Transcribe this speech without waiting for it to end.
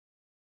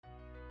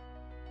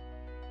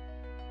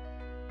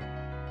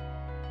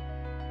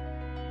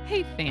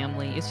Hey,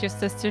 family, it's your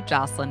sister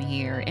Jocelyn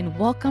here, and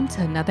welcome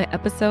to another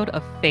episode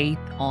of Faith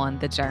on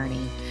the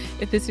Journey.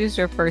 If this is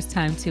your first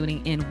time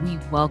tuning in, we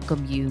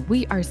welcome you.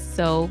 We are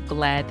so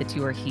glad that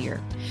you are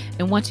here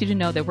and want you to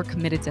know that we're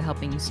committed to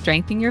helping you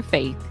strengthen your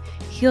faith,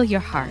 heal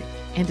your heart,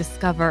 and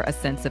discover a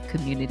sense of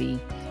community.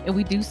 And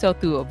we do so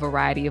through a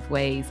variety of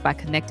ways by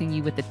connecting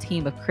you with a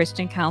team of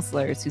Christian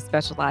counselors who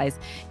specialize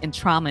in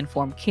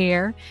trauma-informed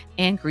care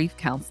and grief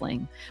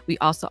counseling. We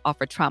also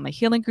offer trauma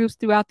healing groups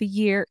throughout the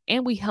year,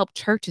 and we help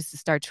churches to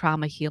start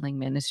trauma healing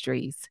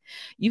ministries.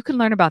 You can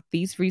learn about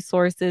these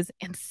resources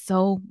and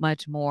so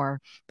much more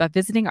by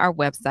visiting our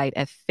website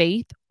at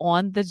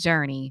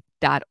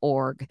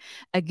faithonthejourney.org.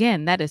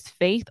 Again, that is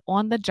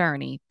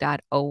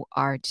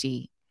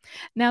faithonthejourney.org.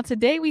 Now,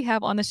 today we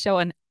have on the show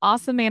an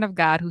awesome man of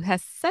God who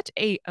has such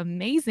a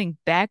amazing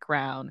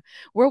background.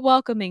 We're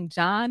welcoming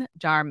John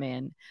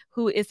Jarman,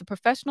 who is a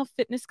professional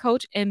fitness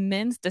coach and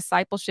men's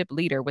discipleship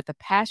leader with a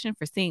passion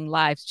for seeing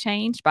lives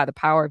changed by the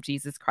power of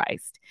Jesus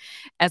Christ.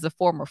 As a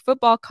former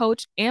football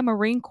coach and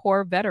Marine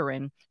Corps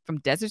veteran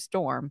from Desert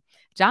Storm,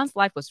 John's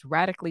life was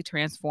radically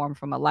transformed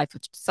from a life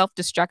of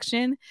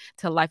self-destruction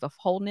to a life of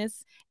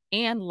wholeness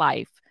and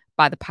life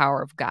by the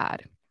power of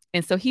God.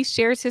 And so he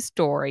shares his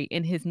story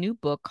in his new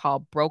book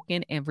called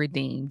Broken and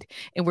Redeemed.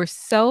 And we're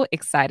so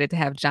excited to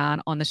have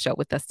John on the show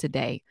with us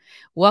today.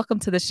 Welcome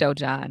to the show,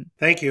 John.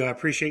 Thank you. I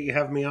appreciate you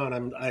having me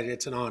on.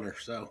 It's an honor.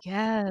 So,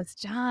 Yes,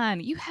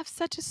 John, you have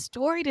such a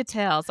story to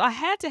tell. So I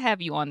had to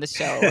have you on the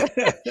show.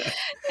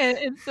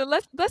 And so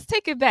let's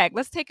take it back.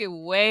 Let's take it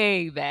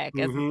way back,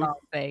 as the hmm song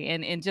say,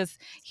 and just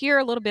hear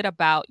a little bit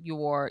about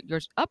your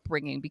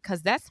upbringing,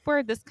 because that's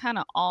where this kind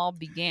of all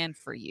began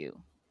for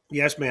you.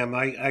 yes, ma'am.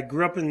 I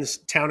grew up in this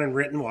town in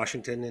Renton,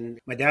 Washington, and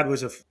my dad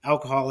was a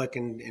alcoholic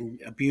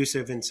and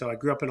abusive, and so I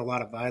grew up in a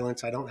lot of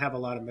violence. I don't have a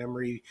lot of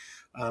memory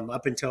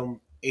up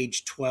until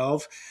age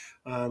 12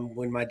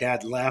 when my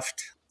dad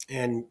left.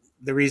 And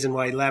the reason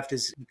why he left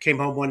is he came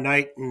home one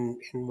night and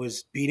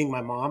was beating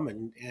my mom,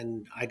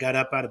 and I got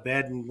up out of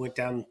bed and went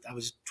down. I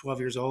was 12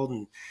 years old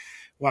and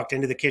walked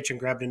into the kitchen,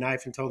 grabbed a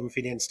knife, and told him if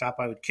he didn't stop,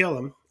 I would kill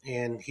him.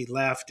 And he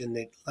left, and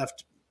they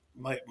left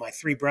my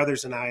three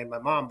brothers and I and my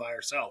mom by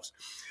ourselves.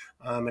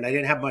 And I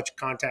didn't have much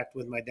contact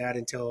with my dad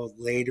until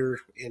later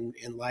in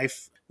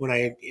life when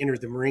I entered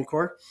the Marine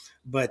Corps.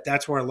 But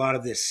that's where a lot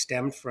of this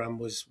stemmed from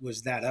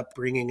was that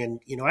upbringing.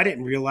 And, I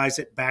didn't realize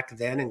it back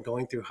then and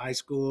going through high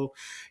school.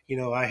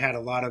 I had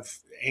a lot of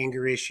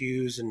anger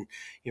issues and,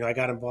 I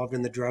got involved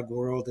in the drug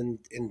world and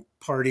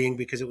partying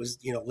because it was,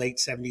 late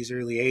 70s,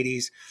 early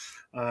 80s.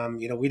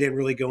 We didn't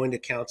really go into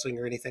counseling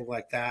or anything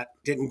like that.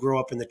 Didn't grow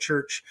up in the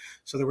church,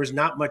 so there was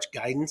not much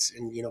guidance.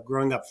 And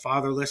growing up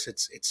fatherless,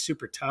 it's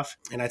super tough.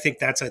 And I think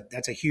that's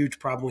a huge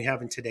problem we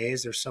have in today.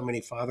 Is there's so many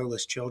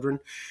fatherless children,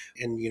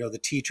 and the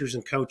teachers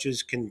and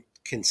coaches can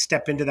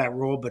step into that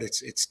role, but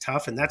it's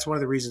tough. And that's one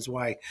of the reasons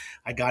why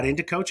I got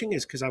into coaching,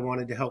 is because I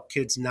wanted to help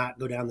kids not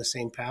go down the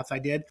same path I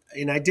did.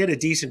 And I did a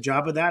decent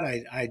job of that.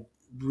 I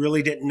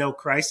really didn't know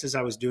Christ as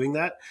I was doing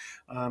that.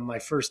 My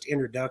first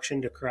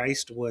introduction to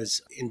Christ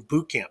was in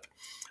boot camp.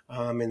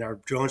 And our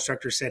drill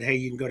instructor said, "Hey,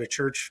 you can go to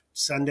church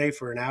Sunday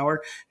for an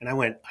hour." And I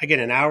went, "I get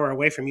an hour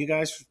away from you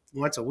guys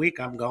once a week,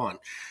 I'm gone."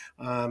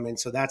 And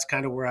so that's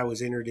kind of where I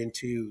was entered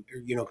into,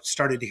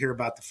 started to hear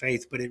about the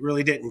faith, but it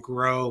really didn't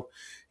grow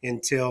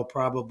until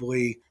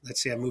probably,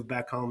 let's say I moved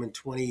back home in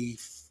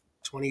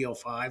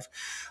 2005,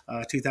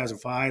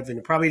 2005. And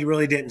it probably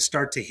really didn't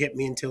start to hit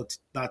me until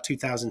about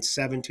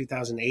 2007,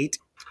 2008.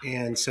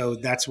 And so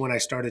that's when I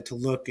started to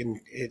look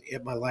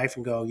at my life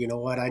and go, you know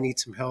what, I need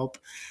some help,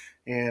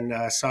 and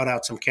sought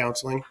out some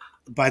counseling.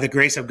 By the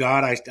grace of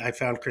God, I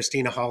found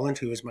Christina Holland,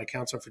 who was my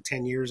counselor for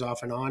 10 years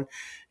off and on.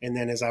 And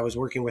then as I was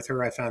working with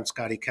her, I found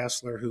Scotty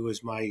Kessler, who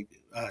was my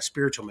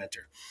spiritual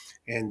mentor.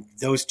 And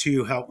those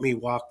two helped me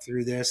walk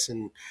through this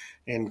and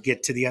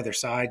get to the other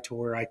side to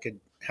where I could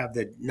have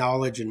the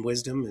knowledge and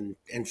wisdom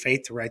and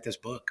faith to write this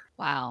book.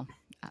 Wow.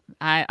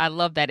 I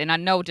love that. And I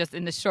know just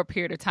in this short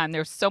period of time,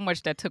 there's so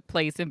much that took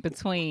place in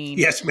between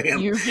Yes, ma'am.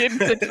 you getting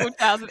to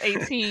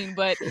 2018.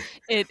 But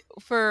it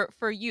for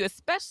you,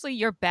 especially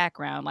your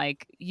background,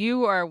 like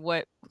you are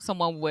what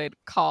someone would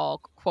call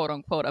quote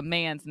unquote a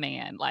man's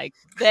man, like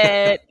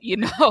vet,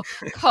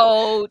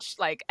 coach,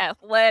 like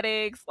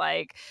athletics,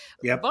 like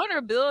Yep.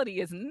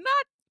 vulnerability is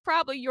not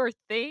probably your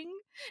thing.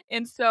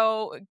 And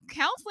so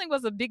counseling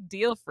was a big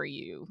deal for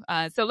you.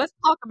 So let's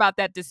talk about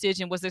that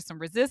decision. Was there some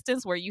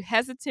resistance? Were you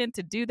hesitant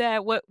to do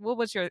that? What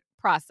was your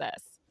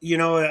process?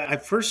 I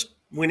first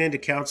went into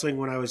counseling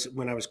when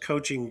I was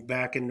coaching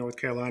back in North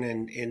Carolina,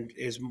 and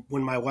is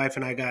when my wife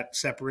and I got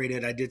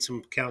separated. I did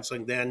some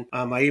counseling then.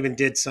 I even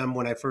did some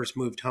when I first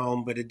moved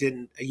home, but it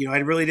didn't. I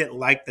really didn't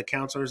like the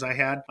counselors I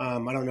had. I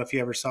don't know if you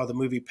ever saw the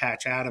movie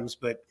Patch Adams,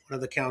 but one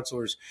of the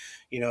counselors,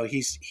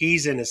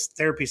 he's in his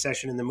therapy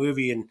session in the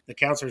movie, and the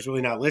counselor's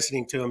really not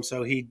listening to him.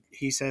 So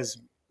he says,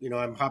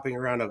 I'm hopping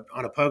around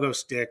on a pogo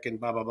stick and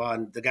blah, blah, blah.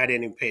 And the guy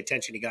didn't even pay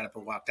attention. He got up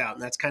and walked out.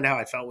 And that's kind of how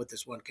I felt with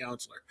this one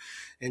counselor.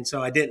 And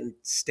so I didn't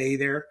stay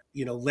there.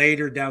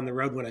 Later down the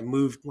road when I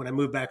moved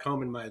back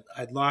home, and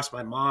I'd lost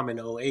my mom in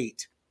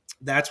 '08.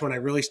 that's when I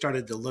really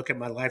started to look at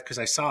my life, because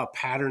I saw a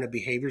pattern of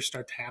behavior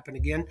start to happen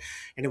again.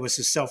 And it was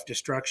the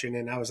self-destruction.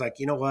 And I was like,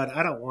 you know what?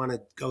 I don't want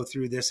to go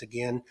through this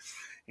again.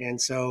 And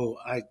so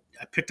I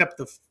picked up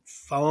the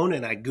phone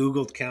and I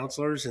Googled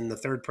counselors, and the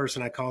third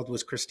person I called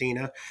was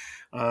Christina.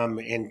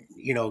 And,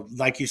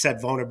 like you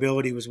said,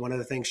 vulnerability was one of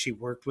the things she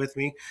worked with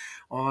me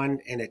on.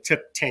 And it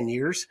took 10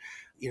 years,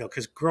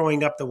 because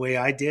growing up the way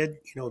I did,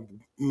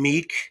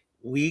 meek,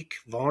 weak,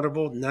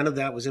 vulnerable, none of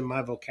that was in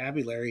my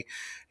vocabulary,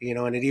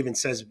 and it even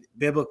says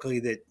biblically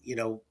that,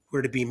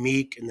 we're to be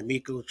meek, and the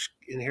meek will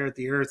inherit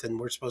the earth, and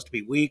we're supposed to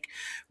be weak.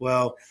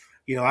 Well,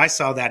 I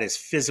saw that as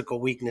physical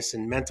weakness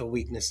and mental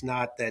weakness,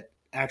 not that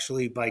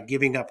actually by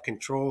giving up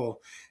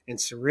control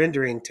and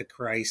surrendering to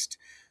Christ,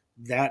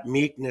 that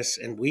meekness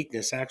and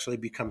weakness actually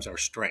becomes our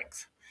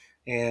strength.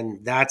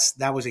 And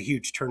that was a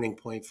huge turning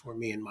point for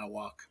me in my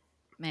walk.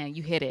 Man,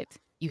 you hit it.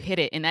 You hit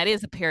it, and that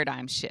is a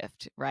paradigm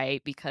shift,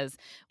 right? Because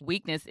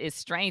weakness is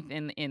strength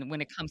in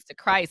when it comes to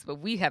Christ, but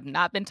we have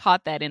not been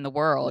taught that in the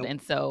world, Nope.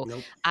 and so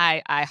Nope.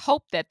 I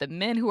hope that the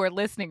men who are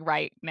listening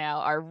right now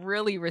are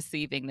really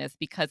receiving this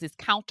because it's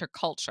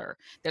counterculture.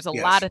 There's a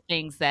lot Yes. of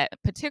things that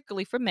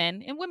particularly for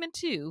men and women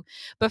too,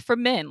 but for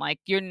men, like,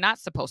 you're not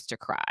supposed to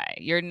cry.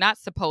 You're not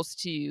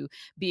supposed to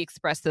be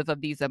expressive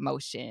of these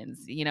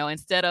emotions,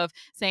 instead of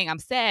saying, "I'm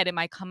sad," it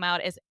might come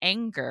out as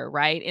anger,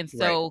 right? And Right.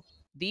 so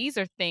these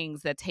are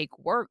things that take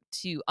work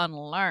to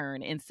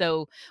unlearn. And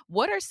so,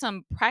 what are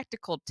some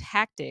practical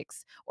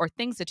tactics or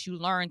things that you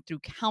learned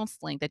through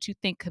counseling that you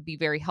think could be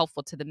very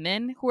helpful to the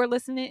men who are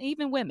listening,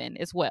 even women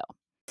as well?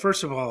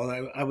 First of all,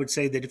 I would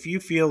say that if you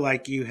feel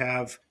like you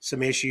have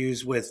some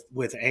issues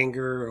with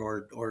anger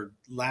or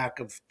lack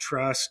of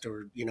trust,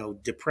 or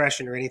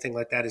depression or anything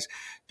like that, is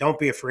don't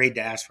be afraid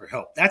to ask for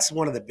help. That's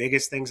one of the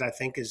biggest things I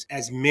think is,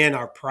 as men,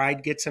 our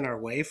pride gets in our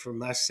way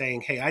from us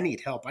saying, "Hey, I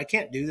need help. I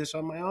can't do this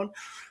on my own."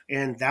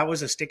 And that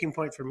was a sticking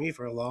point for me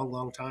for a long,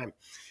 long time.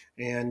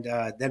 And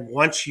then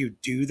once you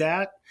do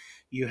that,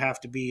 you have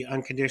to be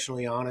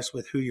unconditionally honest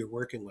with who you're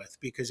working with,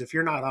 because if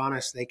you're not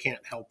honest, they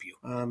can't help you.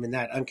 And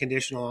that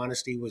unconditional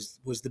honesty was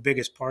the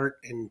biggest part.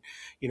 And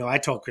I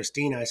told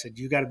Christina, I said,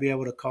 you got to be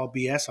able to call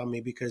BS on me,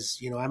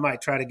 because I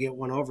might try to get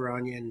one over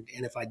on you,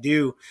 and if I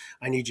do,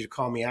 I need you to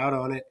call me out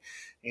on it.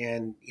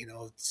 And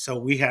so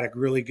we had a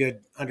really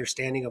good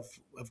understanding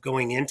of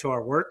going into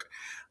our work,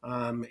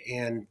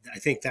 and I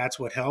think that's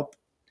what helped.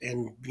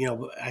 And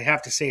I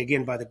have to say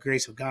again, by the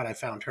grace of God, I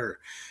found her,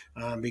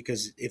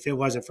 because if it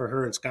wasn't for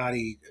her and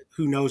Scotty,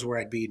 who knows where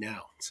I'd be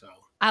now. So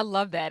I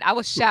love that. I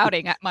was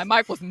shouting. My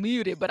mic was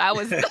muted, but I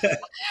was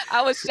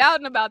I was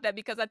shouting about that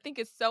because I think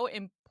it's so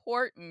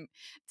important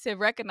to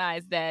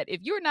recognize that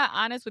if you're not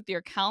honest with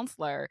your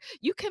counselor,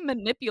 you can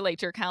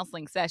manipulate your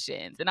counseling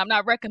sessions. And I'm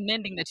not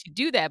recommending that you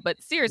do that, but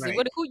seriously,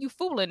 right. who you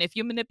fooling if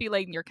you're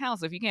manipulating your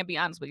counselor if you can't be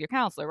honest with your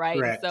counselor, right?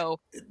 And Correct.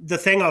 so The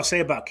thing I'll say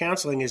about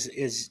counseling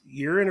is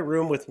you're in a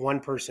room with one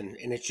person,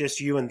 and it's just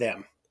you and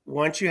them.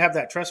 Once you have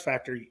that trust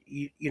factor,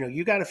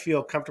 you got to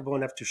feel comfortable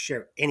enough to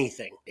share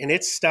anything. And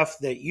it's stuff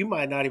that you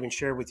might not even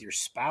share with your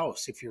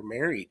spouse if you're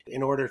married,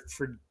 in order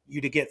for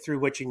you to get through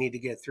what you need to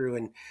get through.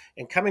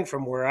 And coming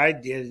from where I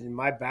did in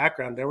my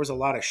background, there was a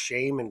lot of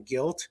shame and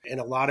guilt, and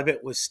a lot of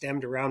it was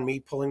stemmed around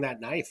me pulling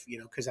that knife,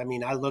 because I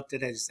looked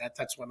at it as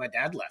that's why my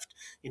dad left.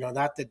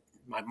 Not that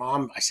my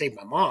mom, I saved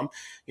my mom.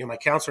 My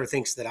counselor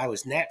thinks that I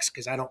was next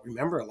because I don't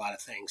remember a lot of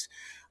things.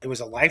 It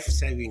was a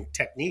life-saving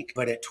technique.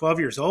 But at 12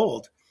 years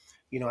old,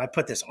 I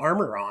put this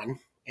armor on,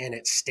 and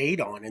it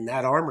stayed on, and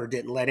that armor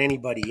didn't let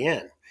anybody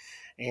in.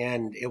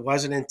 And it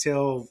wasn't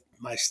until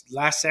my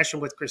last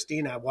session with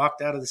Christina, I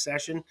walked out of the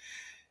session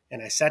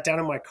and I sat down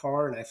in my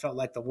car, and I felt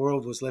like the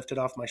world was lifted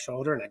off my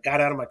shoulder. And I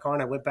got out of my car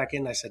and I went back in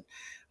and I said,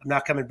 "I'm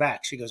not coming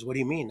back." She goes, "What do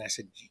you mean?" I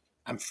said,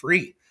 "I'm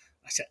free."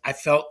 I said, I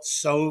felt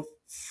so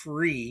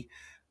free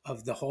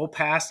of the whole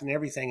past and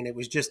everything. And it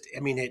was just,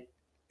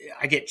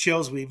 I get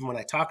chills even when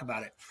I talk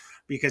about it,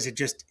 because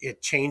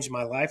it changed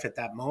my life at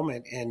that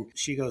moment. And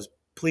she goes,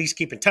 "Please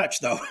keep in touch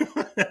though."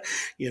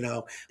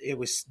 It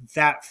was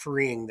that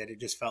freeing that it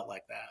just felt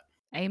like that.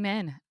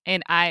 amen.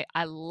 And I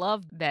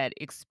love that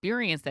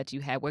experience that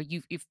you had where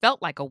you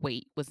felt like a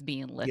weight was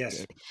being Yes.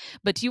 lifted,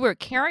 but you were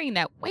carrying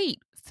that weight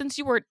since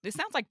you were, it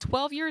sounds like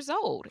 12 years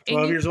old, and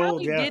 12 you years old.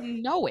 probably Yeah.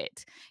 didn't know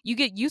it. You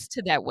get used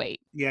to that weight.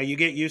 Yeah, you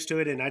get used to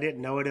it, and I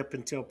didn't know it up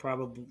until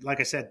probably,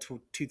 like I said,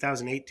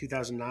 2008,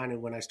 2009,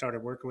 and when I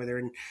started working with her.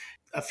 And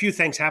a few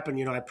things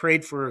happened. I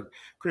prayed for a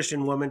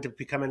Christian woman to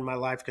become in my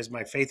life because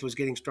my faith was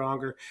getting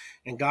stronger,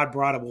 and God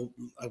brought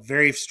a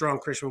very strong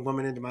Christian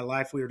woman into my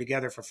life. We were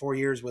together for 4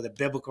 years with a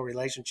biblical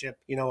relationship.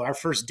 Our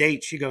first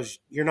date, she goes,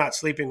 "You're not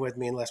sleeping with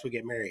me unless we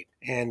get married."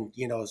 And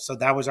so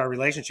that was our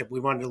relationship. We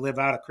wanted to live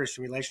out a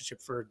Christian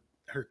relationship for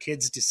her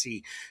kids to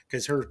see,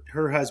 because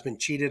her husband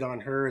cheated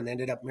on her and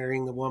ended up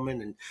marrying the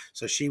woman, and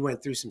so she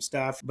went through some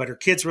stuff, but her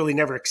kids really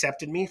never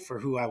accepted me for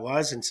who I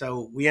was. And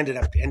so we ended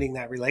up ending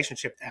that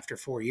relationship after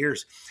 4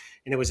 years.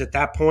 And it was at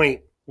that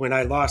point when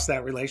I lost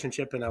that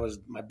relationship and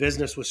my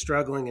business was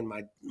struggling and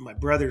my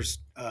brother's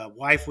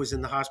wife was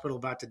in the hospital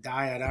about to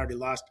die. I'd already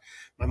lost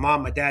my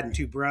mom, my dad, and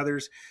two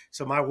brothers.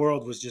 So my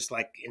world was just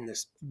like in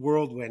this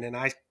whirlwind. And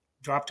I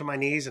dropped to my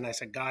knees and I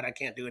said, God, I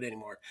can't do it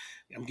anymore.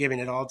 I'm giving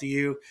it all to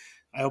you.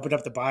 I opened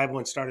up the Bible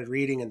and started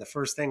reading, and the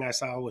first thing I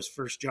saw was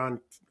 1 John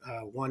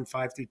 1,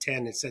 5 through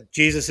 10. It said,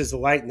 Jesus is the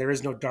light, and there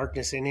is no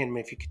darkness in him.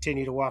 If you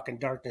continue to walk in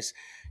darkness,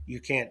 you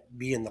can't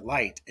be in the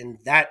light. And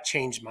that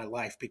changed my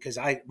life, because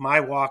my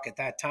walk at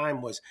that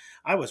time was,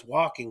 I was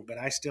walking, but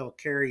I still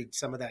carried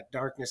some of that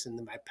darkness in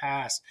my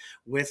past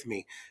with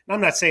me. And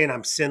I'm not saying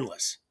I'm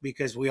sinless,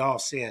 because we all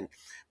sin,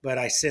 but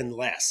I sin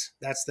less.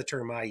 That's the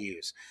term I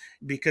use,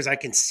 because I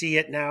can see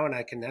it now and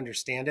I can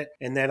understand it.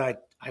 And then I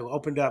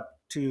opened up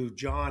to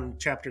John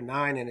chapter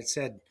 9, and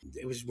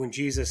it was when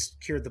Jesus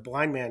cured the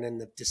blind man,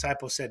 and the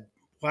disciples said,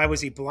 why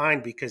was he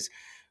blind? Because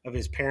of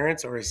his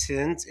parents or his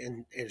sins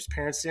and his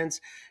parents'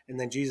 sins? And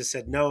then Jesus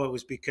said, no, it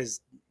was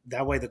because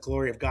that way the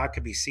glory of God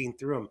could be seen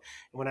through him.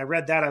 And when I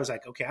read that, I was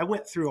like, okay, I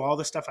went through all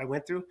the stuff I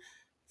went through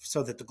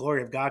so that the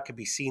glory of God could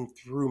be seen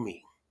through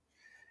me.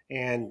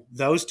 And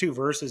those two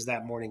verses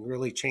that morning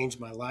really changed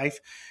my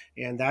life.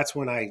 And that's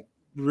when I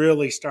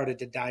really started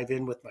to dive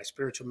in with my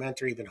spiritual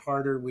mentor even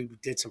harder. We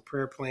did some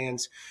prayer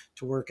plans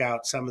to work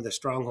out some of the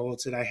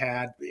strongholds that I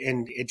had.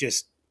 And it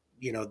just,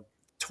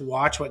 to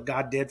watch what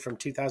God did from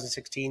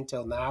 2016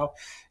 till now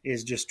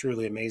is just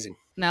truly amazing.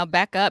 Now,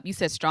 back up, you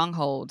said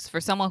strongholds.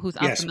 For someone who's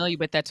Yes. unfamiliar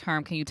with that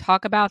term, can you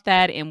talk about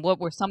that, and what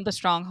were some of the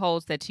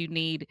strongholds that you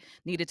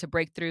needed to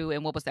break through,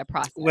 and what was that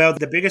process? Well,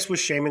 the biggest was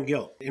shame and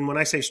guilt. And when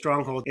I say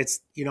stronghold,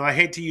 it's, I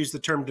hate to use the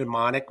term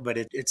demonic, but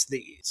it's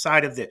the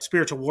side of the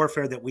spiritual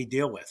warfare that we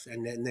deal with.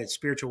 And that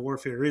spiritual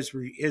warfare is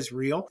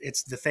real.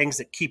 It's the things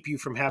that keep you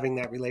from having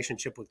that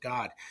relationship with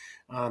God.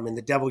 And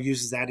the devil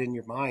uses that in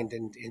your mind.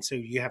 And so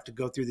you have to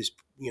go through this.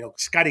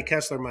 Scotty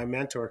Kessler, my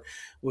mentor,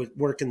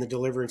 worked in the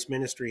deliverance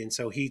ministry. And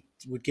so he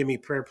would give me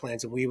prayer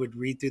plans, and we would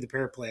read through the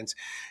prayer plans,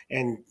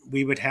 and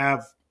we would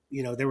have,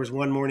 there was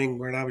one morning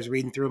when I was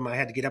reading through them, I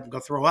had to get up and go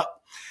throw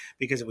up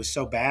because it was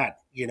so bad,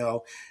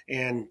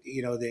 and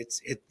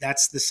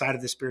that's the side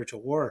of the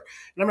spiritual war.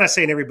 And I'm not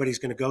saying everybody's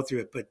going to go through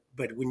it,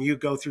 but when you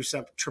go through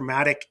some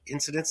traumatic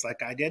incidents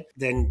like I did,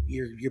 then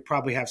you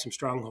probably have some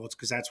strongholds,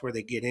 because that's where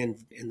they get in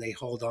and they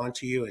hold on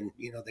to you, and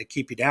they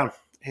keep you down.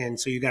 And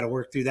so you got to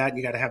work through that, and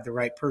you got to have the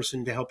right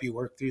person to help you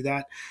work through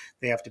that.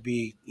 They have to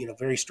be,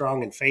 very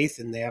strong in faith,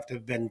 and they have to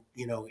have been,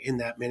 in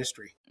that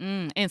ministry.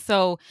 And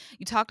so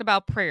you talked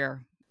about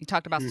prayer. You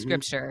talked about Mm-hmm.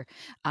 scripture.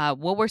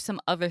 What were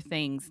some other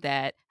things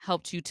that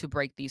helped you to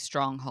break these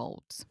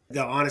strongholds?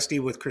 The honesty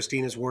with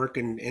Christina's work,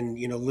 and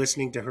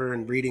listening to her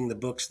and reading the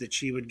books that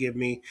she would give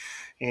me,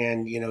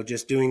 and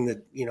just doing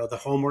the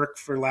homework,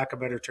 for lack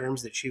of better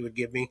terms, that she would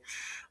give me,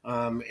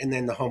 and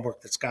then the homework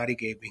that Scotty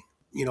gave me.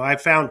 I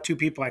found two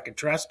people I could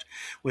trust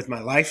with my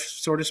life,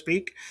 so to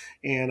speak,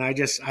 and I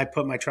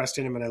put my trust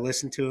in them, and I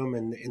listened to them,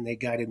 and they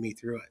guided me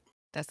through it.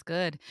 That's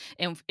good.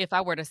 And if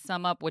I were to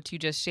sum up what you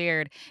just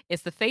shared,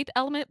 it's the faith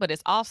element, but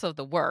it's also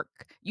the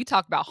work. You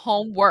talked about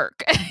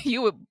homework.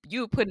 You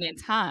would put in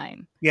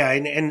time. Yeah,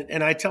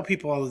 and I tell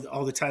people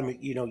all the time,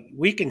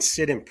 we can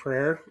sit in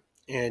prayer,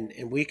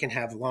 and we can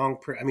have long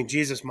prayer. I mean,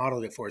 Jesus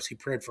modeled it for us. He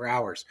prayed for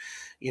hours,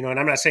 and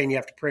I'm not saying you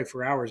have to pray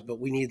for hours, but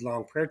we need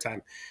long prayer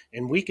time,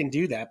 and we can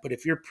do that. But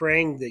if you're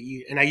praying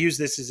and I use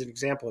this as an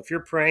example, if you're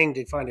praying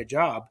to find a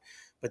job,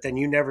 but then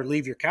you never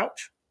leave your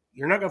couch,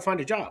 you're not going to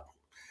find a job.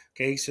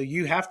 Okay, so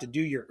you have to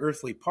do your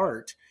earthly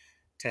part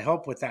to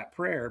help with that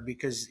prayer,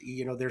 because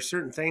there's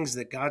certain things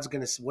that God's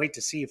going to wait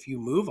to see if you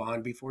move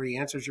on before he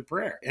answers your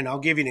prayer. And I'll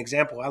give you an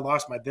example. I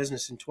lost my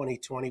business in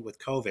 2020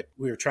 with COVID.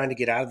 We were trying to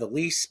get out of the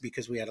lease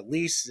because we had a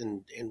lease,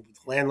 and the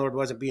landlord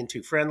wasn't being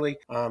too friendly.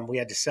 We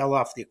had to sell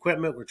off the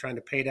equipment. We're trying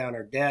to pay down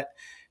our debt.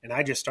 And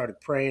I just started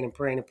praying and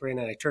praying and praying,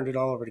 and I turned it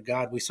all over to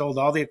God. We sold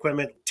all the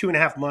equipment,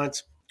 2.5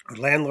 months. Our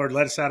landlord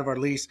let us out of our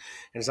lease.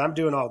 And as I'm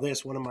doing all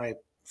this, one of my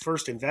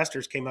first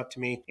investors came up to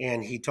me,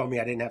 and he told me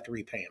I didn't have to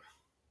repay him.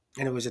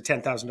 And it was a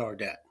 $10,000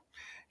 debt.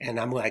 And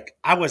I'm like,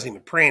 I wasn't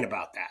even praying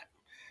about that.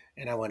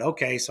 And I went,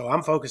 okay, so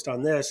I'm focused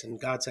on this. And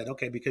God said,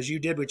 okay, because you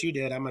did what you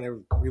did, I'm going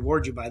to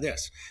reward you by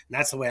this. And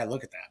that's the way I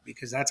look at that,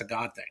 because that's a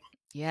God thing.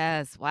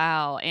 Yes,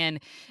 wow. And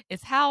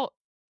it's how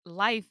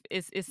life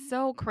is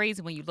so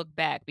crazy when you look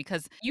back,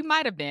 because you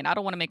might have been, I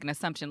don't want to make an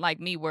assumption like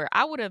me, where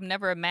I would have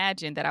never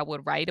imagined that I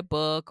would write a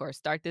book or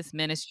start this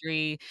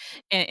ministry.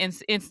 And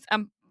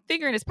I'm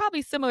figuring it's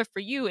probably similar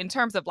for you in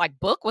terms of like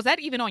book. Was that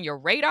even on your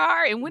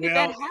radar? And when did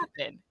that Well,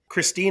 happen?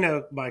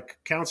 Christina, my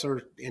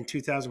counselor in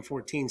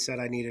 2014, said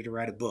I needed to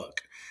write a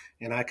book.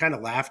 And I kind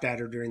of laughed at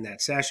her during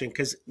that session,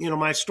 because,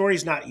 my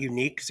story's not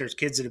unique, because there's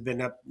kids that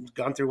have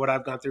gone through what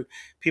I've gone through,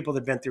 people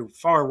that have been through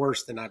far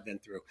worse than I've been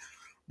through.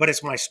 But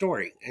it's my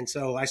story. And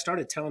so I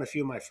started telling a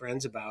few of my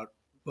friends about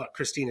what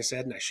Christina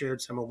said, and I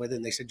shared some with it,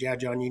 and they said, yeah,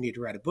 John, you need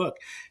to write a book.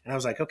 And I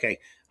was like, okay,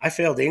 I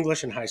failed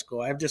English in high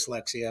school. I have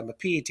dyslexia. I'm a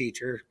PE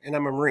teacher, and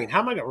I'm a Marine. How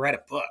am I going to write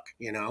a book,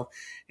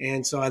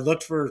 And so I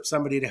looked for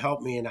somebody to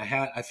help me, and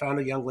I found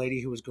a young lady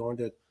who was going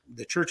to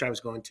the church I was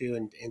going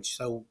to. And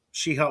so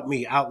she helped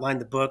me outline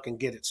the book and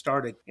get it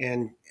started.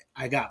 And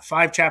I got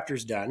 5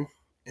 chapters done.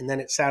 And then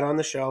it sat on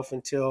the shelf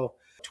until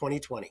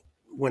 2020.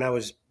 When I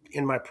was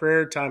in my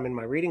prayer time and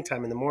my reading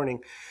time in the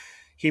morning,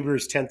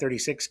 Hebrews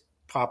 10:36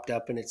 popped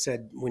up and it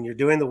said, when you're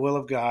doing the will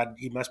of God,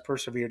 you must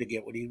persevere to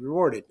get what he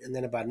rewarded. And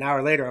then about an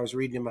hour later, I was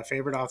reading in my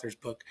favorite author's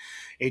book,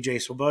 A.J.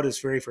 Swoboda's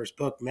very first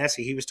book,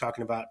 Messy. He was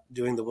talking about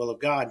doing the will of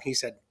God. And he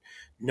said,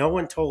 no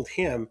one told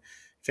him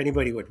if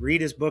anybody would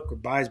read his book or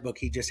buy his book,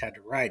 he just had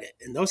to write it.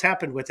 And those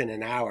happened within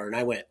an hour. And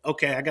I went,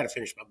 okay, I got to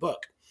finish my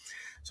book.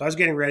 So I was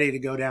getting ready to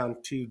go down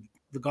to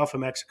the Gulf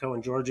of Mexico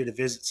and Georgia to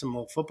visit some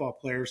old football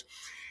players.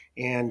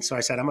 And so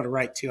I said, I'm going to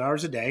write 2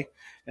 hours a day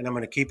and I'm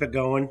going to keep it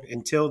going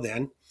until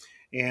then.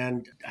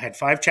 And I had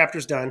 5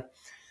 chapters done,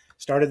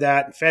 started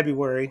that in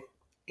February,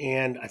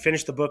 and I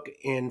finished the book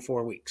in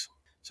 4 weeks.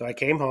 So I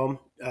came home,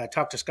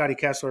 talked to Scotty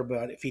Kessler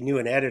about if he knew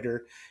an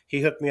editor.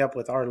 He hooked me up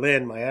with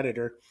Arlene, my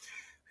editor,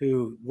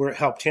 who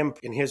helped him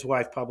and his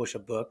wife publish a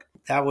book.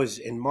 That was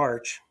in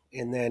March.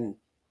 And then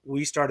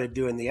we started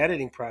doing the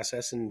editing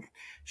process. And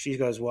she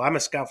goes, well, I'm a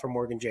scout for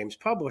Morgan James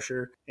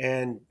Publisher,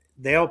 and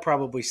they'll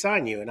probably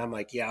sign you. And I'm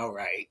like, yeah, all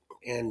right.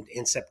 And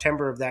in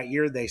September of that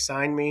year, they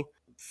signed me.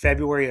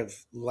 February of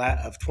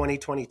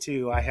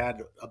 2022, I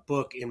had a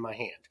book in my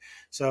hand.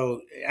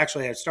 So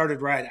actually, I started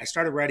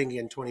writing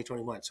in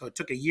 2021. So it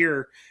took a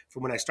year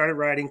from when I started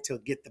writing to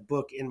get the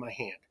book in my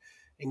hand.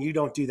 And you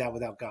don't do that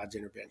without God's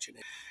intervention.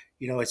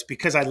 It's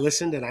because I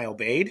listened and I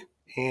obeyed,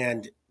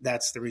 and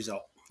that's the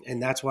result. And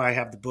that's why I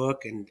have the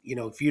book. And,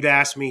 if you'd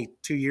asked me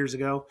 2 years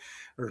ago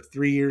or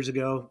 3 years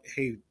ago,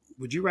 hey,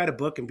 would you write a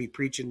book and be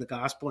preaching the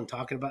gospel and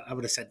talking about it? I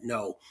would have said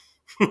no.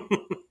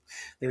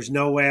 There's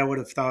no way I would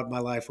have thought my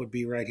life would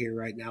be right here,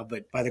 right now.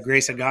 But by the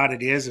grace of God,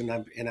 it is. And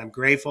I'm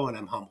grateful and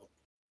I'm humble.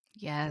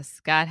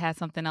 Yes, God has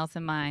something else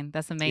in mind.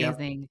 That's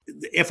amazing. Yep.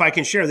 If I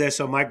can share this.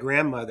 So my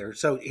grandmother,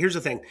 so here's the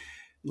thing,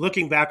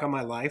 looking back on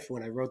my life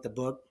when I wrote the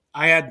book,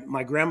 I had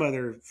my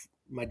grandmother,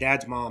 my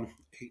dad's mom,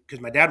 because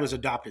my dad was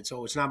adopted.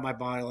 So it's not my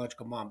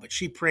biological mom, but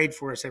she prayed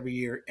for us every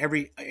year,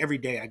 every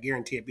day. I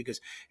guarantee it,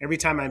 because every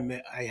time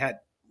I had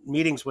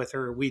meetings with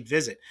her, we'd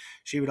visit,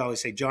 she would always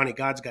say, Johnny,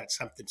 God's got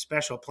something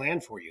special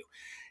planned for you.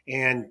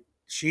 And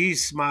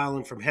she's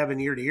smiling from heaven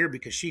ear to ear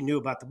because she knew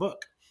about the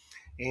book.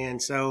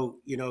 And so,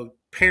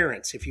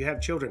 parents, if you have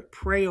children,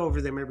 pray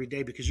over them every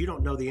day, because you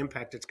don't know the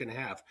impact it's going to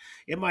have.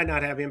 It might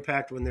not have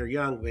impact when they're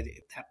young, but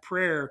that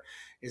prayer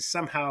is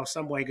somehow,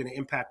 some way going to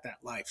impact that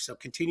life. So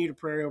continue to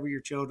pray over your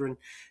children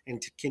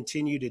and to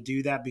continue to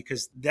do that,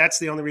 because that's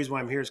the only reason why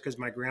I'm here, is because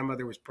my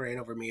grandmother was praying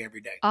over me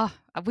every day. Oh,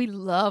 we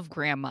love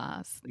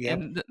grandmas Yep.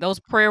 and those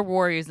prayer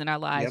warriors in our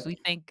lives. Yep. We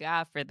thank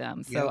God for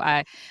them. So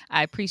Yep.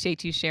 I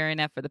appreciate you sharing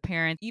that for the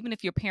parents. Even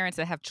if you're parents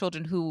that have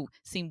children who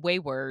seem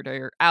wayward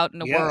or out in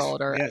the Yes.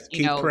 world or, Yes.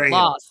 Keep praying.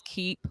 lost,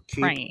 keep Keep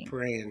praying.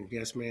 praying.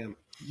 Yes, ma'am.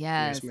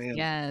 Yes, Yes, ma'am.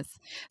 yes.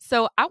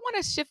 So I want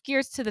to shift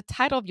gears to the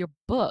title of your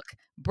book,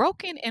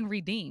 Broken and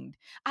Redeemed.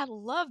 I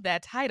love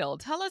that title.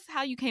 Tell us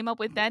how you came up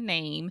with that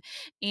name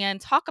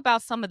and talk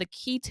about some of the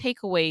key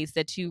takeaways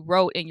that you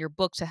wrote in your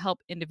book to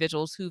help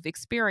individuals who've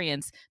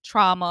experienced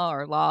trauma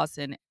or loss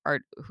and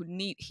or who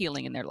need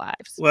healing in their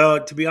lives.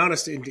 Well, to be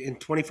honest, in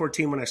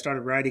 2014, when I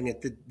started writing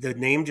it, the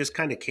name just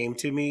kind of came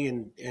to me,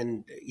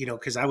 and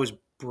because I was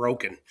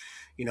broken,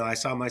 I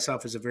saw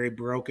myself as a very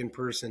broken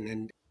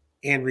person,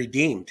 and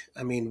redeemed.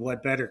 I mean,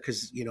 what better?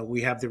 Because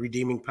we have the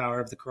redeeming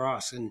power of the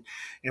cross, and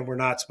we're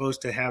not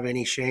supposed to have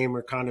any shame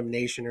or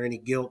condemnation or any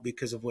guilt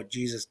because of what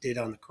Jesus did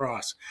on the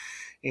cross.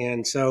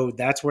 And so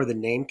that's where the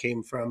name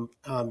came from.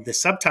 The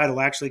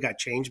subtitle actually got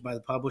changed by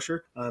the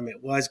publisher.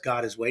 It was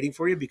God is Waiting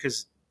for You,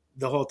 because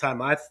the whole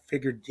time I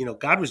figured,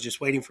 God was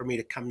just waiting for me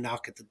to come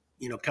knock at the,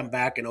 come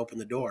back and open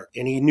the door.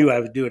 And he knew I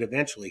would do it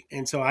eventually.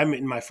 And so I'm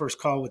in my first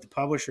call with the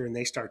publisher, and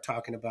they start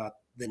talking about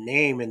the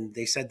name, and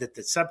they said that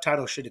the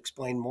subtitle should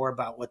explain more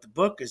about what the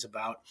book is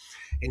about.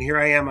 And here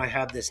I am. I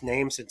have this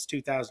name since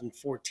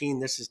 2014.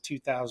 This is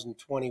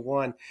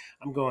 2021.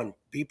 I'm going,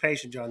 be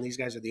patient, John. These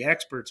guys are the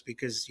experts,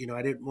 because,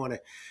 I didn't want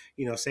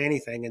to, say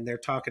anything. And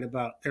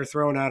they're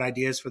throwing out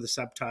ideas for the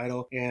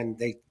subtitle, and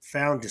they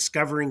found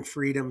discovering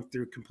freedom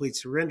through complete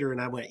surrender.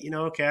 And I went,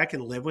 okay, I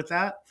can live with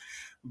that.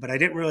 But I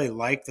didn't really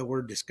like the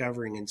word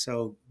discovering. And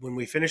so when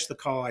we finished the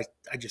call,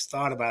 I just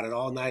thought about it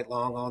all night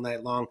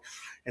long.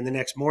 And the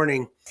next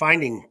morning,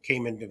 finding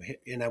came into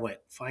it, and I went,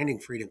 finding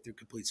freedom through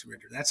complete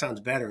surrender. That sounds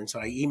better. And so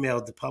I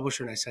emailed the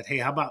publisher and I said, hey,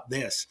 how about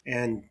this?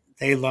 And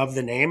they love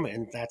the name,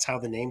 and that's how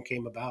the name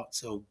came about.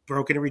 So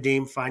Broken and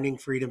Redeemed, finding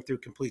freedom through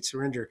complete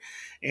surrender.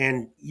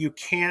 And you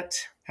can't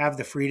have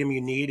the freedom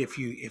you need if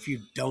you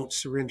don't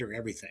surrender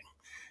everything.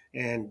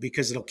 And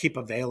because it'll keep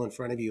a veil in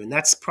front of you. And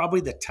that's probably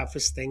the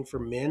toughest thing for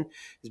men,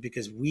 is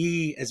because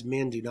we as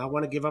men do not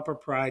want to give up our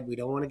pride. We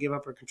don't want to give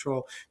up our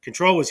control.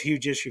 Control was a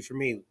huge issue for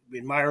me.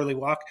 In my early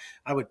walk,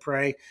 I would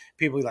pray.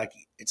 People would be like,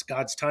 it's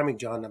God's timing,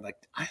 John. I'm like,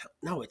 I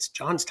don't know. It's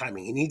John's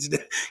timing. He needs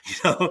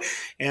to,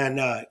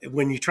 and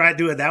when you try to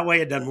do it that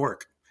way, it doesn't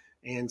work.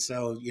 And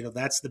so,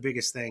 that's the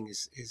biggest thing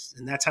is,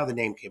 and that's how the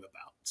name came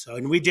about. So,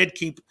 and we did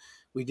keep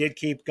We did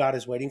keep God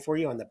is waiting for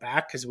you on the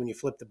back, because when you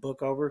flip the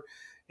book over,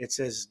 it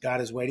says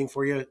God is waiting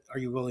for you. Are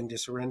you willing to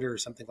surrender, or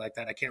something like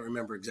that? I can't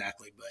remember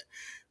exactly,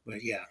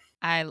 but yeah.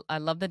 I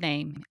love the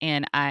name,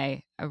 and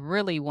I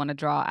really want to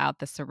draw out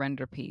the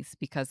surrender piece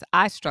because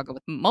I struggle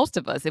with, most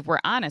of us, if we're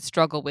honest,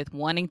 struggle with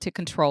wanting to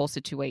control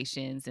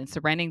situations, and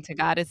surrendering to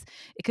God is,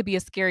 it could be a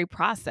scary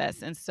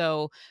process. And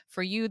so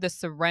for you, the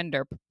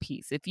surrender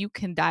piece, if you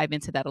can dive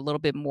into that a little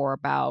bit more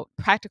about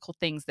practical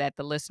things that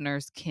the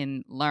listeners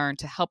can learn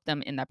to help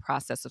them in that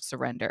process of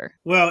surrender.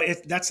 Well,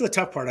 that's the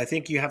tough part. I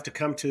think you have to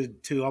come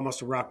to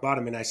almost a rock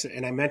bottom.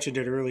 And I mentioned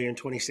it earlier in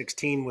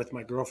 2016 with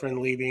my girlfriend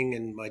leaving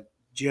and my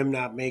gym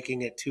not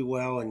making it too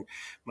well, and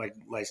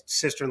my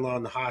sister-in-law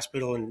in the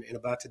hospital and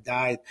about to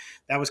die.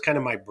 That was kind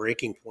of my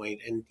breaking point.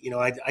 And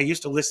I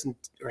used to listen,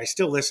 or I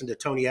still listen to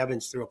Tony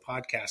Evans through a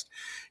podcast.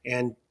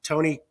 And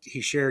Tony,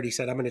 he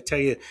said, "I'm going to tell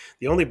you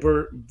the only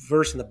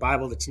verse in the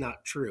Bible that's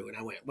not true." And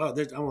I went, "Well,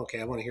 I'm okay.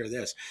 I want to hear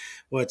this."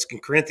 Well, it's in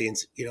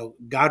Corinthians.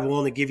 God will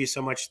only give you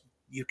so much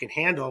you can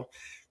handle,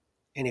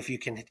 and if you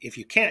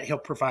can't, he'll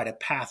provide a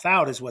path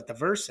out, is what the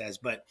verse says.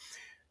 But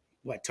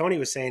what Tony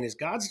was saying is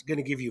God's going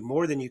to give you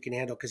more than you can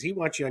handle, because he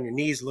wants you on your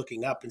knees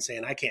looking up and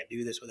saying, "I can't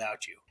do this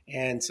without you."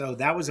 And so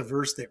that was a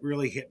verse that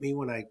really hit me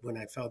when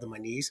I fell to my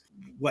knees.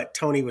 What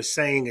Tony was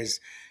saying is,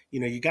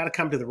 you got to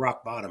come to the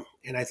rock bottom.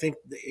 And I think,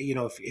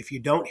 if you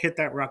don't hit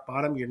that rock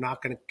bottom, you're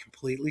not going to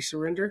completely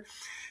surrender.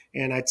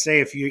 And I'd say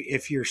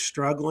if you're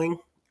struggling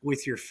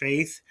with your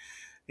faith,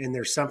 and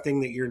there's something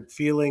that you're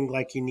feeling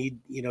like you need,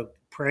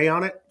 pray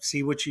on it,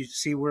 see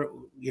where,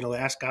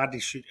 ask God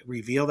to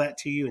reveal that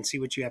to you, and see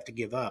what you have to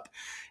give up.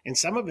 And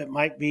some of it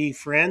might be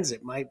friends.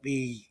 It might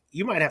be,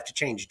 you might have to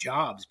change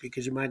jobs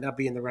because you might not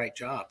be in the right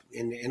job,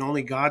 and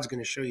only God's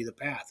going to show you the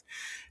path.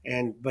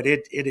 But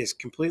it is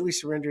completely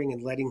surrendering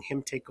and letting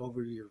him take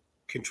over your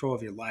control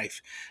of your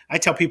life. I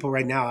tell people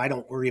right now, I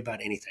don't worry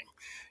about anything,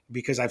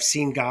 because I've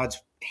seen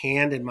God's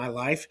hand in my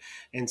life.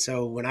 And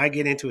so when I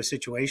get into a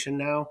situation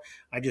now,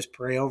 I just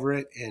pray over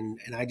it, and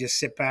I just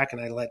sit back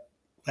and I let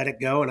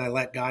it go, and I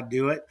let God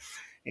do it.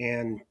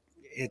 And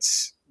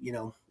it's,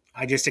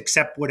 I just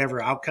accept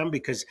whatever outcome,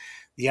 because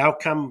the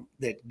outcome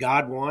that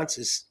God wants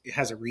it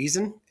has a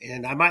reason.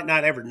 And I might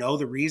not ever know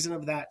the reason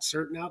of that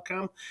certain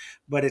outcome,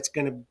 but it's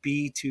going to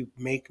be to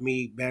make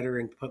me better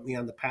and put me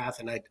on the path.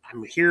 And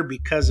I'm here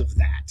because of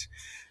that.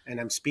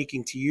 And I'm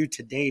speaking to you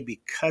today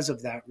because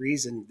of that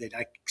reason, that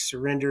I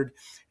surrendered,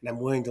 and I'm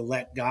willing to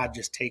let God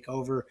just take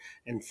over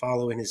and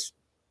follow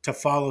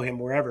him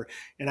wherever.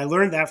 And I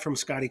learned that from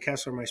Scotty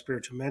Kessler, my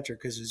spiritual mentor,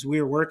 because as we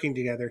were working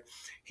together,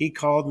 he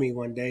called me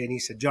one day and he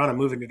said, "John, I'm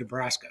moving to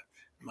Nebraska."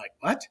 I'm like,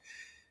 "What?"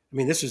 I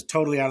mean, this was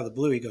totally out of the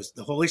blue. He goes,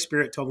 "The Holy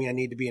Spirit told me I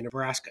need to be in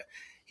Nebraska."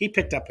 He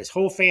picked up his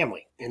whole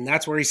family, and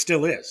that's where he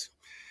still is.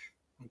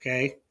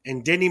 Okay.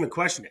 And didn't even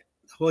question it.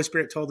 The Holy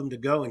Spirit told him to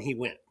go, and he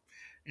went.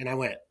 And I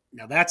went,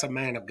 "Now that's a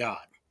man of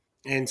God."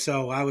 And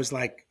so I was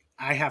like,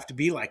 I have to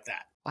be like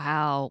that.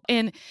 Wow.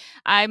 And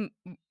I'm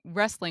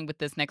wrestling with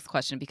this next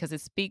question because it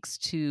speaks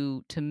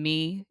to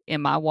me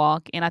in my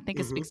walk, and I think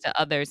it Mm-hmm. speaks to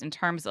others in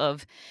terms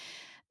of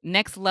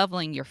next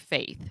leveling your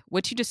faith.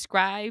 What you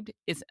described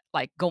is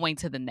like going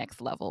to the next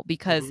level,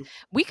 because Mm-hmm.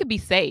 we could be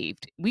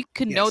saved. We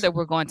could know Yes. that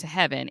we're going to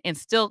heaven and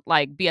still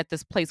like be at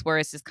this place where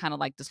it's just kind of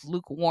like this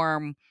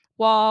lukewarm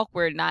walk.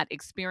 We're not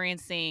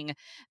experiencing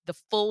the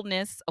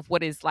fullness of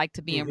what it's like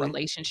to be in Mm-hmm.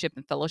 relationship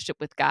and fellowship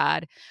with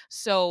God.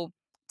 So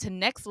to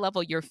next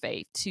level your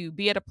faith, to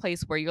be at a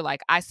place where you're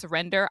like, I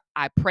surrender,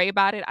 I pray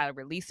about it, I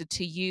release it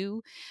to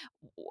you.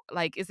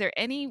 Like, is there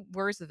any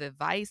words of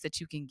advice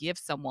that you can give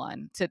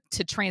someone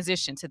to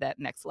transition to that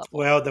next level?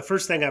 Well, the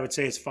first thing I would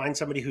say is find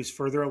somebody who's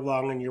further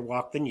along in your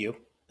walk than you,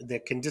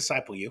 that can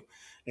disciple you,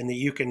 and that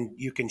you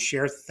can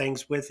share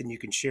things with, and you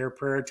can share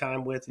prayer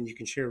time with, and you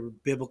can share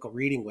biblical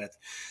reading with.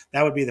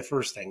 That would be the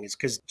first thing, is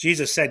because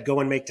Jesus said,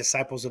 "Go and make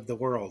disciples of the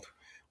world."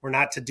 We're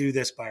not to do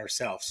this by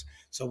ourselves.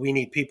 So we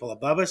need people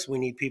above us. We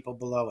need people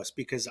below us,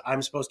 because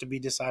I'm supposed to be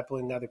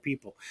discipling other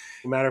people.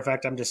 Matter of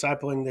fact, I'm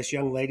discipling this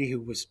young lady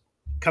who was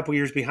a couple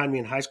years behind me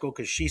in high school,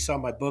 because she saw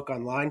my book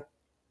online,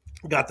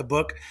 got the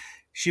book.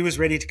 She was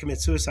ready to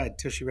commit suicide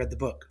until she read the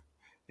book,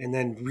 and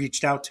then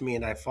reached out to me,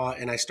 and I fought,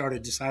 and I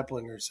started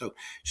discipling her. So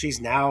she's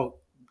now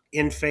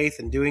in faith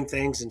and doing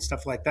things and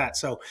stuff like that.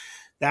 So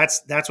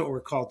that's what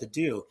we're called to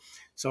do.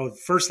 So the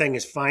first thing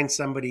is find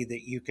somebody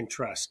that you can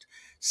trust.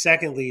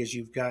 Secondly is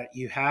you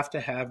have to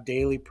have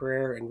daily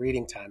prayer and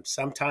reading time.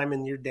 Sometime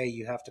in your day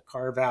you have to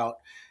carve out.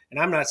 And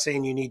I'm not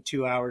saying you need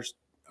 2 hours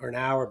or an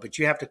hour, but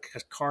you have to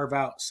carve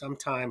out some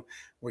time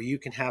where you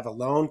can have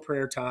alone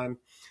prayer time,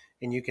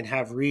 and you can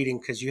have reading,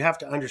 because you have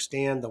to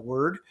understand the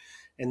word,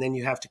 and then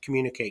you have to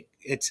communicate.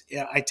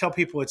 I tell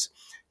people it's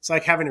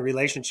like having a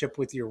relationship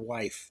with your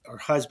wife or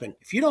husband.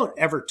 If you don't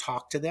ever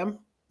talk to them,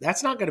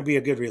 that's not going to be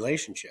a good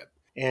relationship.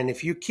 And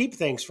if you keep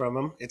things from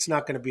them, it's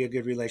not going to be a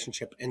good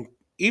relationship. And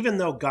even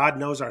though God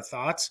knows our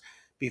thoughts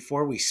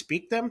before we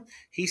speak them,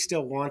 he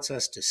still wants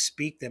us to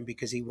speak them,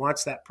 because he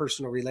wants that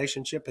personal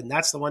relationship. And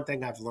that's the one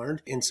thing I've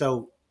learned. And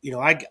so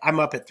I'm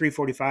up at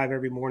 3:45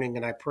 every morning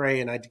and I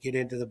pray and I get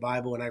into the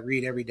Bible and I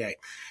read every day.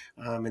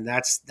 And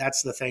that's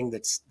the thing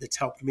that's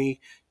helped me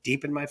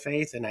deepen my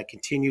faith. And I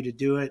continue to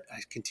do it.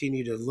 I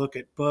continue to look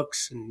at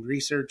books and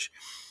research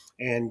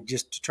and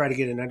just to try to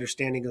get an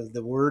understanding of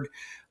the word.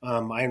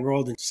 I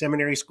enrolled in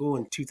seminary school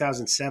in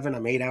 2007.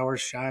 I'm 8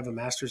 hours shy of a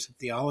master's of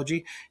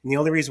theology. And the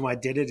only reason why I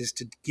did it is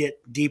to get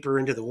deeper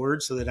into the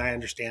word so that I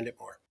understand it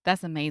more.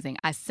 That's amazing.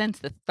 I sense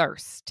the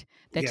thirst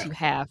that Yeah, you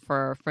have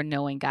for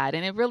knowing God,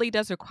 and it really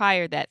does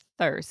require that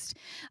thirst.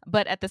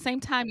 But at the same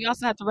time, you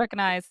also have to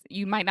recognize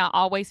you might not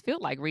always feel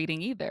like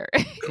reading either.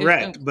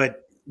 correct.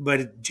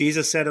 But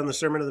Jesus said on the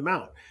Sermon on the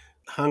Mount,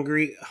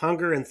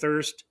 hunger and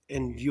thirst,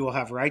 and you will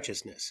have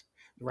righteousness.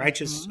 The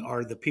righteous Mhm.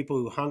 are the people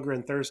who hunger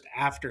and thirst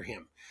after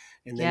him.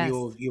 And then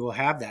Yes. you will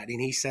have that.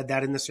 And he said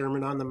that in the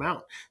Sermon on the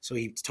Mount. So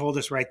he told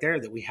us right there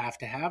that we have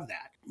to have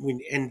that.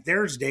 And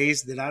there's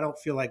days that I don't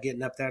feel like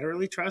getting up that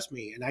early, trust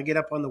me. And I get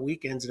up on the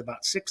weekends at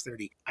about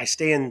 6:30. I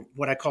stay in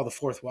what I call the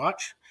fourth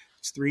watch.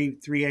 It's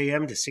 3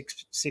 a.m. to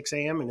 6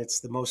 a.m. and it's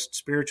the most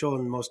spiritual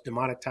and most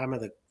demonic time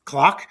of the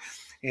clock.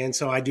 And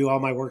so I do all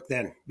my work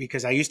then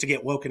because I used to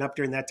get woken up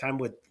during that time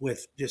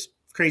with just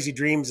crazy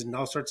dreams and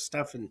all sorts of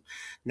stuff. And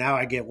now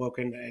I get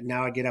woken.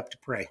 Now I get up to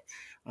pray.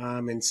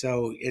 And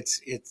so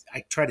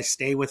I try to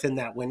stay within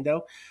that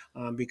window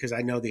because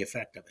I know the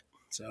effect of it.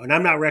 So, and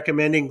I'm not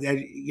recommending that,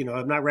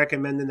 I'm not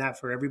recommending that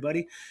for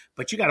everybody,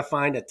 but you got to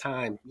find a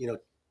time,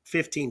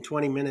 15,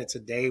 20 minutes a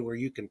day where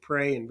you can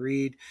pray and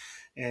read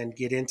and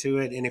get into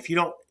it. And if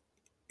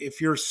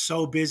you're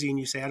so busy and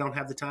you say, I don't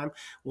have the time,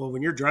 well,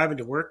 when you're driving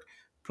to work,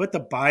 put the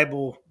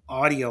Bible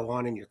audio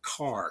on in your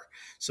car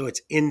so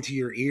it's into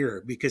your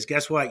ear, because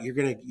guess what?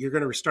 You're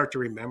gonna start to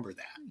remember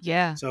that.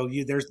 Yeah. So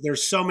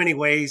there's so many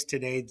ways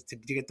today to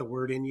get the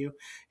word in you.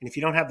 And if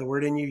you don't have the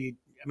word in you,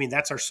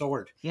 that's our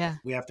sword. Yeah.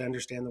 We have to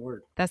understand the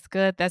word. That's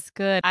good. That's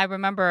good. I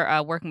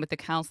remember working with a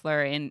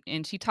counselor,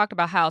 and she talked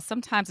about how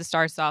sometimes it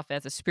starts off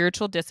as a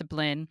spiritual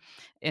discipline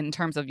in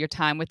terms of your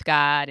time with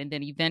God, and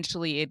then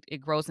eventually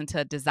it grows into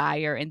a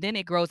desire, and then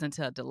it grows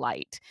into a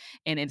delight,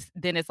 and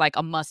it's like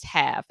a must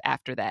have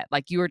after that.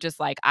 Like you are just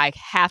like, I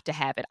have to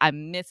have it. I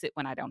miss it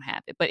when I don't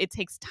have it, but it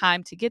takes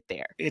time to get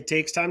there. It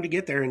takes time to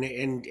get there,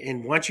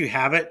 and once you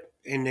have it,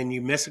 and then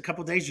you miss a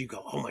couple of days, you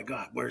go, oh my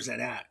God, where's that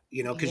at?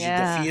 Because the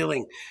Yeah.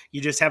 feeling, you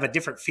just have a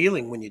different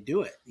feeling when you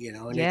do it.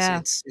 And Yeah.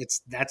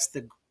 it's that's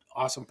the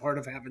awesome part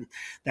of having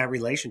that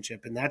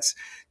relationship, and that's,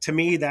 to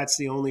me, that's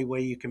the only way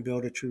you can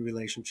build a true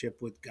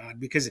relationship with God.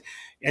 Because,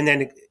 and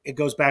then it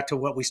goes back to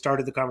what we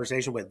started the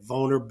conversation with: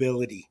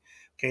 vulnerability.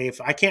 Okay,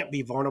 if I can't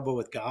be vulnerable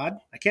with God,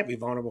 I can't be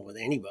vulnerable with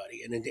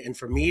anybody. And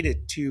for me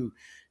to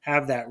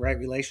have that right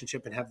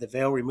relationship and have the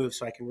veil removed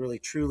so I can really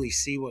truly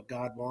see what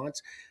God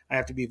wants, I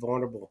have to be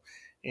vulnerable.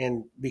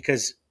 And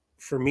because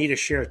for me to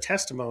share a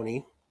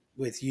testimony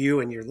with you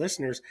and your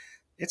listeners,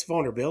 it's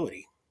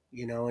vulnerability,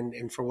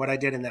 and for what I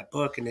did in that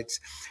book. And it's,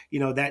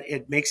 that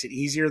it makes it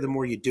easier the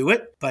more you do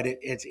it, but it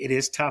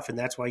is tough. And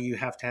that's why you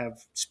have to have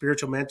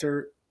spiritual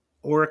mentor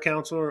or a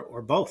counselor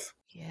or both.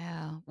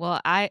 Yeah. Well,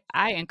 I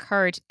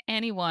encourage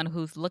anyone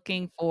who's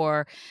looking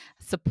for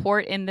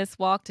support in this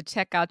walk to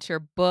check out your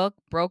book,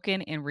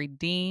 Broken and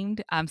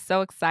Redeemed. I'm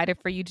so excited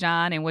for you,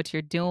 John, and what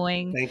you're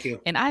doing. Thank you.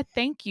 And I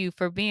thank you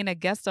for being a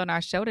guest on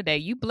our show today.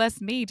 You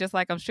blessed me just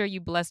like I'm sure you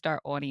blessed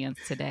our audience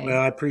today.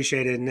 Well, I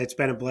appreciate it. And it's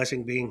been a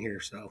blessing being here.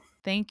 So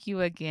Thank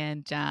you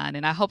again, John.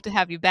 And I hope to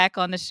have you back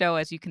on the show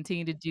as you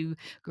continue to do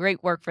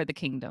great work for the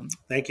kingdom.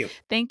 thank you.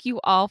 Thank you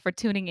all for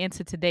tuning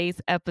into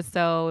today's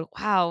episode.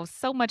 Wow,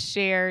 so much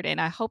shared, and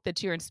I hope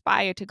that you're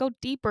inspired to go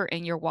deeper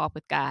in your walk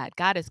with God.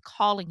 God is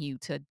calling you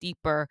to a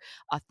deeper,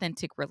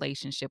 authentic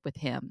relationship with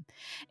Him.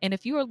 And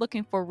if you are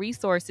looking for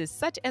resources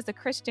such as a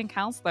Christian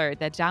counselor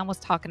that John was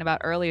talking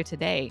about earlier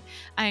today,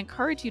 I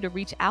encourage you to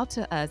reach out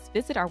to us.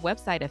 Visit our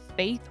website at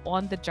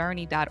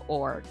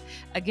faithonthejourney.org.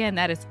 Again,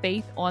 that is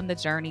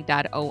faithonthejourney.org.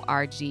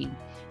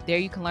 There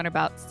you can learn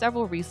about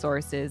several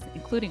resources,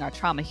 including our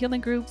trauma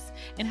healing groups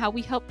and how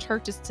we help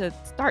churches to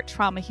start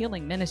trauma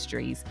healing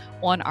ministries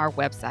on our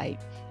website.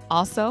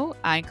 Also,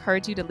 I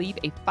encourage you to leave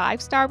a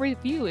 5-star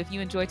review if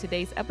you enjoyed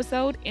today's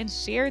episode and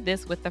share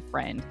this with a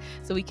friend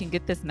so we can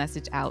get this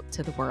message out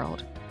to the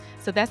world.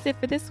 So that's it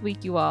for this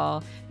week, you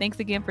all. Thanks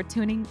again for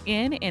tuning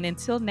in, and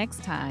until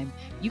next time,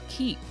 you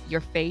keep your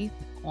faith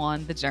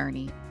on the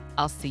journey.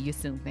 I'll see you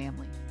soon,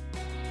 family.